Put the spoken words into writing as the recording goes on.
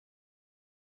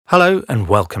Hello and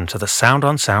welcome to the Sound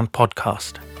on Sound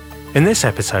podcast. In this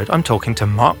episode, I'm talking to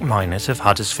Mark Minott of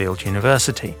Huddersfield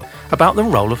University about the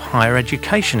role of higher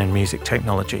education in music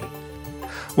technology.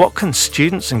 What can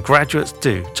students and graduates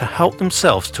do to help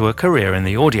themselves to a career in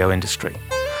the audio industry?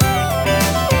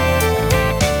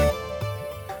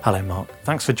 Hello Mark,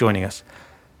 thanks for joining us.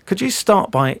 Could you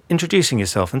start by introducing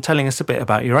yourself and telling us a bit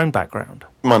about your own background?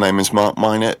 My name is Mark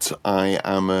Minott. I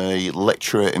am a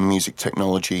lecturer in music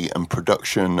technology and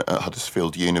production at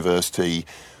Huddersfield University,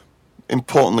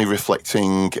 importantly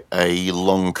reflecting a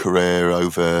long career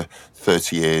over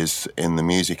 30 years in the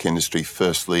music industry,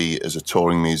 firstly as a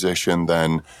touring musician,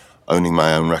 then owning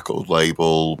my own record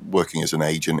label, working as an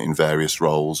agent in various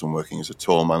roles and working as a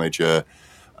tour manager,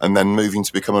 and then moving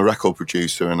to become a record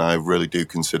producer. And I really do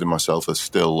consider myself as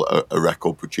still a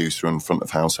record producer and front of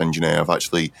house engineer. I've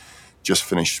actually just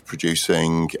finished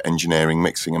producing, engineering,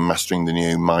 mixing and mastering the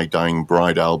new My Dying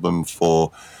Bride album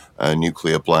for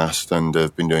Nuclear Blast, and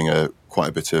I've been doing quite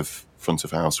a bit of front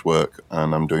of house work,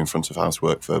 and I'm doing front of house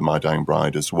work for My Dying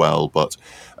Bride as well. But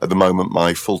at the moment,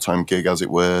 my full-time gig, as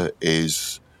it were,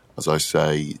 is, as I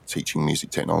say, teaching music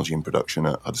technology and production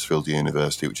at Huddersfield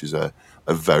University, which is a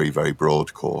very, very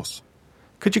broad course.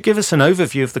 Could you give us an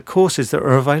overview of the courses that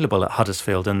are available at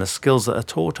Huddersfield and the skills that are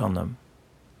taught on them?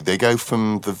 They go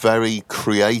from the very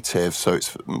creative, so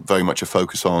it's very much a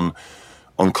focus on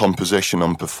composition,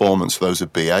 on performance. Those are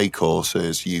BA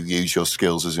courses. You use your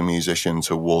skills as a musician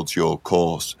towards your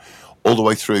course, all the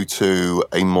way through to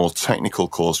a more technical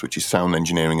course, which is sound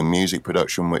engineering and music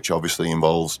production, which obviously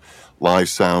involves live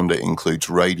sound. It includes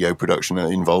radio production.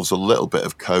 It involves a little bit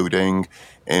of coding.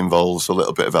 It involves a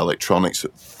little bit of electronics,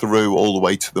 through all the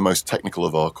way to the most technical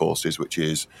of our courses, which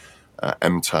is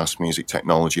MTAS, music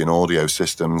technology and audio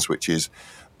systems, which is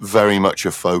very much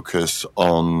a focus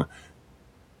on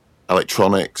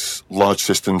electronics, large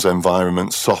systems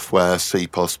environments, software, C++,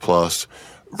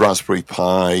 Raspberry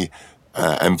Pi,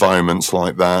 environments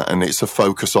like that. And it's a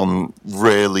focus on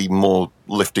really more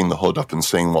lifting the hood up and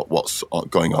seeing what's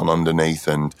going on underneath,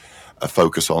 and a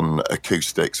focus on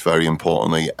acoustics, very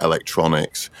importantly,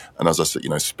 electronics, and as I said,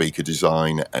 speaker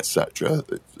design, etc.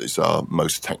 It's our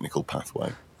most technical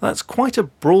pathway. That's quite a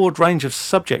broad range of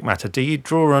subject matter. Do you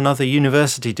draw on other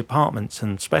university departments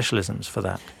and specialisms for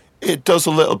that? It does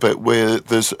a little bit, where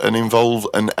there's an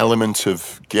element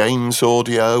of games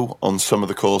audio on some of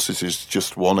the courses is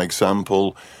just one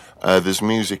example. There's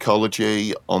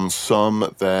musicology on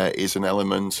some. There is an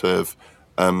element of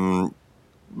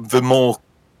the more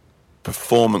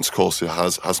performance course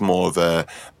has more of a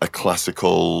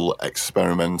classical,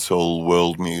 experimental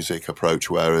world music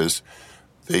approach, whereas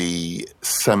the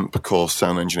SEMP course,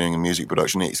 sound engineering and music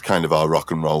production, it's kind of our rock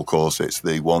and roll course. It's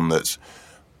the one that's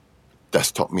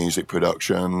desktop music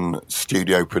production,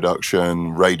 studio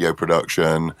production, radio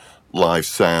production, live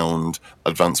sound,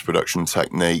 advanced production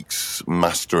techniques,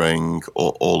 mastering,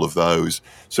 all of those.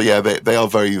 So yeah, they are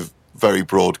very, very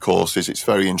broad courses. It's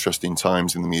very interesting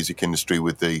times in the music industry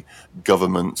with the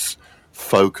government's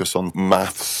focus on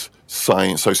maths,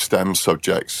 science, so STEM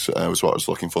subjects was what I was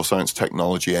looking for: science,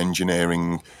 technology,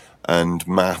 engineering and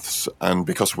maths. And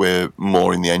because we're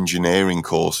more in the engineering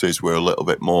courses, we're a little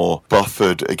bit more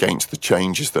buffered against the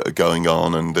changes that are going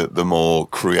on, and the more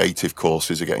creative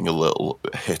courses are getting a little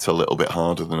bit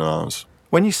harder than ours.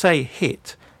 When you say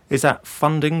hit, is that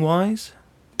funding wise?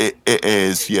 It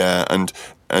is, yeah, and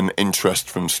an interest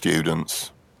from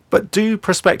students. But do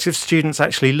prospective students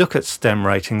actually look at STEM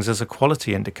ratings as a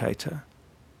quality indicator?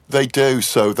 They do,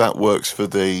 so that works for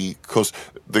the course.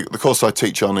 The course I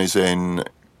teach on is in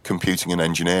computing and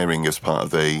engineering as part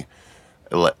of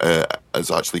as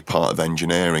actually part of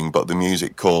engineering, but the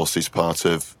music course is part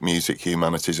of music,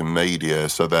 humanities and media,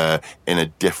 so they're in a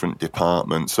different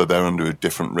department, so they're under a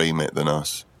different remit than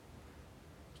us.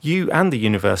 You and the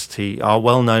university are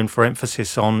well known for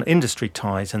emphasis on industry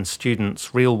ties and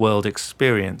students' real-world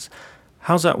experience.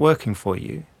 How's that working for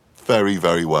you? Very,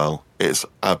 very well. It's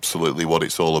absolutely what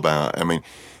it's all about. I mean,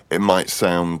 it might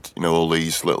sound, all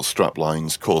these little strap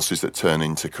lines, courses that turn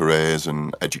into careers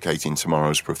and educating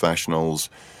tomorrow's professionals,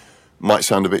 might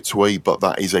sound a bit twee, but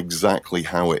that is exactly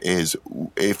how it is.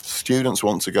 If students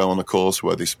want to go on a course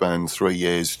where they spend 3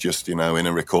 years just, in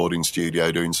a recording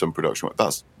studio doing some production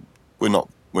work,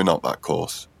 we're not that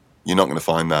course. You're not going to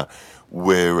find that.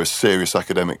 We're a serious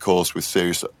academic course with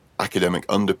serious academic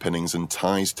underpinnings and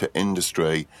ties to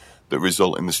industry that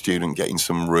result in the student getting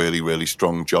some really, really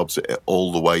strong jobs,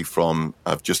 all the way from,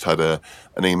 I've just had an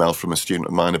email from a student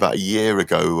of mine about a year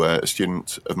ago, a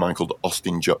student of mine called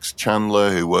Austin Jux Chandler,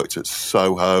 who worked at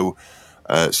Soho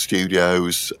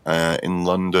Studios in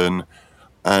London,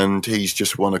 and he's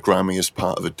just won a Grammy as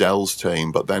part of Adele's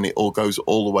team. But then it all goes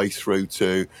all the way through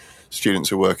to students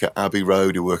who work at Abbey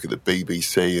Road, who work at the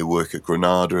BBC, who work at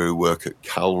Granada, who work at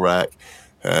Calrec,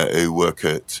 who work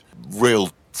at real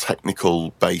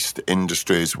technical-based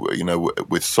industries,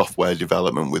 with software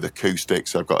development, with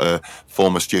acoustics. I've got a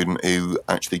former student who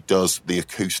actually does the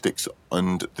acoustics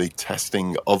and the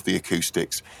testing of the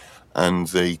acoustics and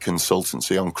the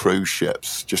consultancy on cruise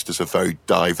ships, just as a very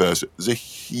diverse... There's a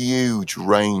huge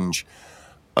range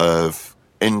of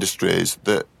industries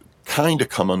that kind of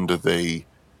come under the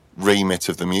remit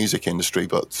of the music industry,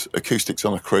 but acoustics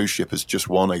on a cruise ship, as just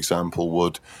one example,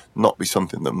 would not be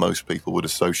something that most people would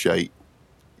associate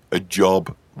a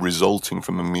job resulting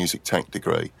from a music tech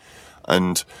degree.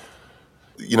 And,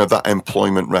 that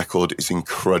employment record is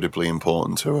incredibly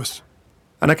important to us.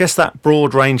 And I guess that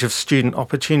broad range of student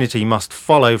opportunity must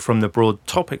follow from the broad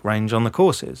topic range on the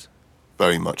courses.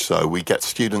 Very much so. We get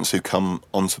students who come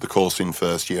onto the course in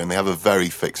first year and they have a very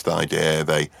fixed idea.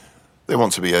 They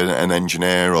want to be an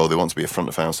engineer, or they want to be a front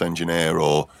of house engineer,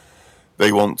 or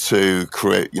they want to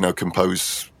create,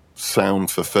 compose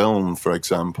sound for film, for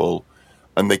example.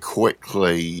 And they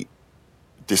quickly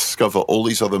discover all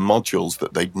these other modules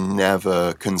that they'd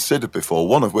never considered before,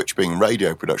 one of which being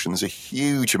radio production. There's a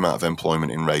huge amount of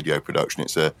employment in radio production.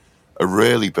 It's a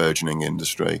really burgeoning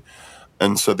industry.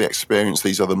 And so they experience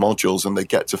these other modules and they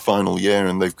get to final year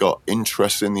and they've got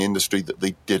interests in the industry that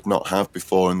they did not have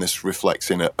before, and this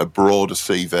reflects in a broader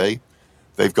CV.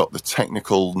 They've got the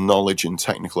technical knowledge and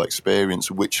technical experience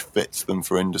which fits them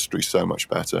for industry so much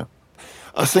better.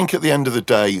 I think at the end of the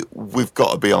day, we've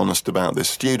got to be honest about this.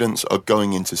 Students are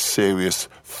going into serious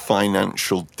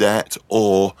financial debt,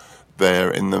 or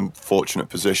they're in the fortunate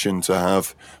position to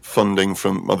have funding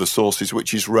from other sources,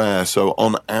 which is rare. So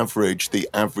on average, the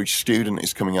average student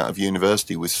is coming out of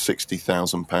university with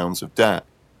 £60,000 of debt.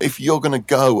 If you're going to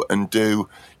go and do,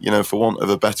 for want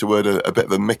of a better word, a bit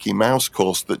of a Mickey Mouse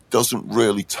course that doesn't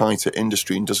really tie to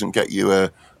industry and doesn't get you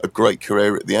a great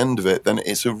career at the end of it, then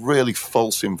it's a really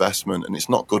false investment, and it's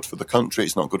not good for the country,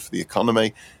 it's not good for the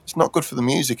economy, it's not good for the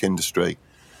music industry.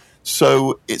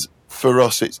 So for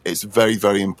us, it's very,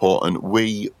 very important.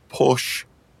 We push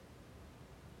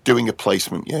doing a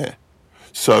placement year.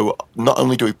 So not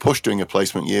only do we push doing a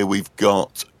placement year, we've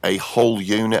got a whole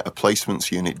unit, a placements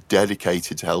unit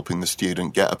dedicated to helping the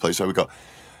student get a place. So we've got,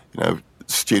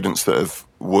 students that have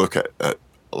work at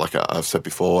like I've said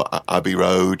before, Abbey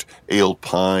Road, Eel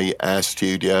Pie, Air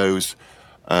Studios.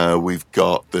 We've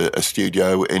got a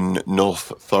studio in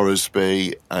North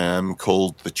Thoresby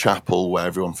called The Chapel, where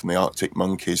everyone from the Arctic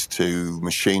Monkeys to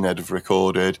Machine Head have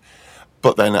recorded.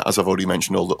 But then, as I've already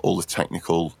mentioned, all the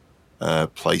technical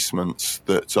placements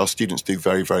that our students do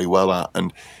very, very well at.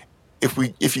 And if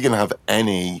you're going to have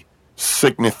any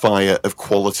signifier of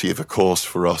quality of a course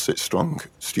for us, it's strong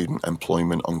student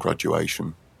employment on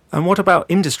graduation. And what about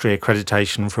industry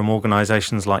accreditation from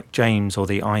organisations like James or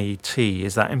the IET?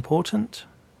 Is that important?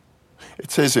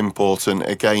 It is important.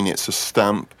 Again, it's a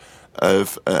stamp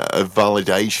of a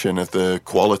validation of the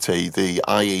quality. The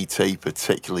IET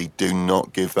particularly do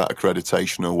not give that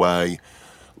accreditation away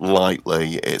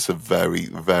lightly. It's a very,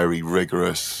 very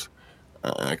rigorous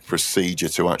procedure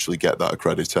to actually get that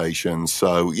accreditation.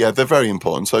 So, yeah, they're very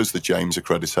important. So is the James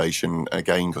accreditation,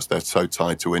 again, because they're so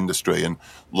tied to industry and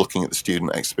looking at the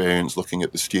student experience, looking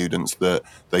at the students that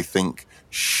they think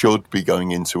should be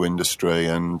going into industry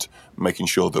and making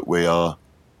sure that we are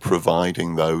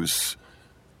providing those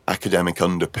academic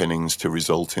underpinnings to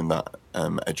result in that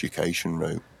education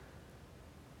route.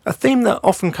 A theme that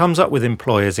often comes up with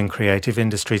employers in creative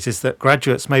industries is that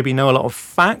graduates maybe know a lot of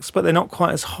facts, but they're not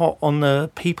quite as hot on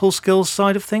the people skills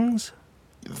side of things.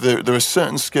 There are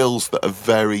certain skills that are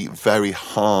very, very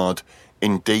hard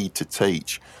indeed to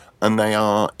teach, and they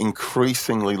are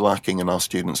increasingly lacking in our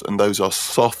students, and those are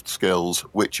soft skills,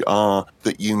 which are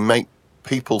that you make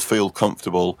people feel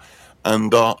comfortable,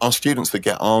 and our students that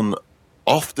get on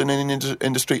often in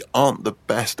industry aren't the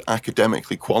best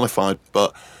academically qualified,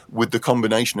 but with the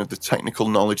combination of the technical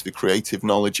knowledge, the creative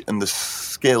knowledge, and the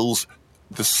skills,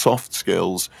 the soft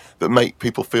skills that make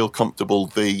people feel comfortable,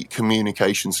 the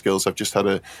communication skills. I've just had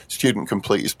a student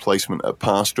complete his placement at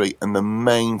Parr Street, and the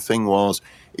main thing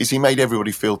is he made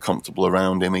everybody feel comfortable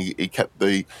around him. He kept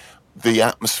the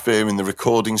atmosphere in the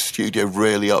recording studio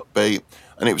really upbeat,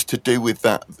 and it was to do with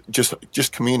that,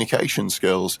 just communication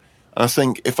skills. And I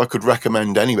think if I could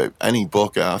recommend any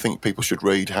book, I think people should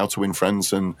read How to Win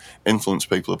Friends and Influence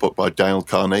People, a book by Dale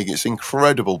Carnegie. It's an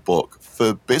incredible book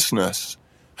for business,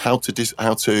 how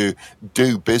to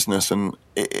do business, and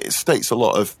it states a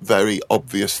lot of very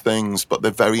obvious things, but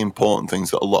they're very important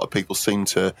things that a lot of people seem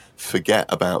to forget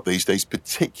about these days.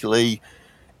 Particularly,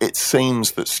 it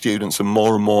seems that students are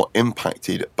more and more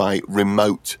impacted by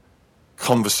remote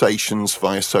conversations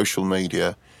via social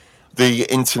media. The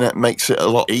internet makes it a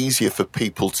lot easier for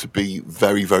people to be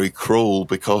very, very cruel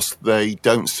because they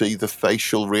don't see the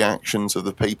facial reactions of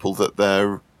the people that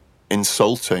they're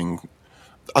insulting.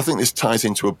 I think this ties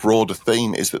into a broader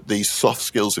theme, is that these soft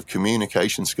skills of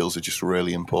communication skills are just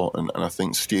really important. And I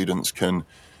think students can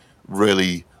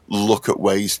really look at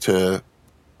ways to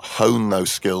hone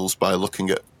those skills by looking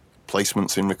at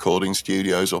placements in recording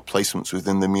studios or placements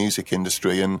within the music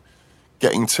industry and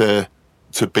getting to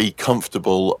be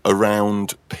comfortable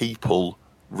around people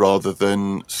rather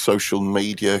than social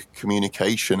media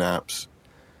communication apps.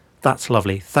 That's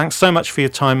lovely. Thanks so much for your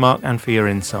time, Mark, and for your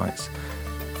insights.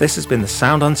 This has been the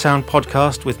Sound on Sound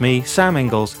podcast with me, Sam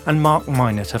Ingalls, and Mark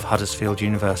Minot of Huddersfield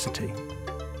University.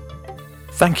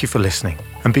 Thank you for listening,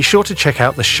 and be sure to check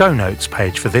out the show notes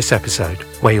page for this episode,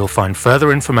 where you'll find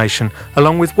further information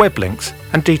along with web links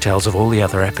and details of all the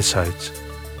other episodes.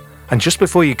 And just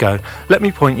before you go, let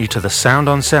me point you to the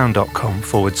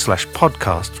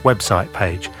soundonsound.com/podcasts website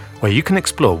page, where you can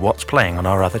explore what's playing on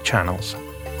our other channels.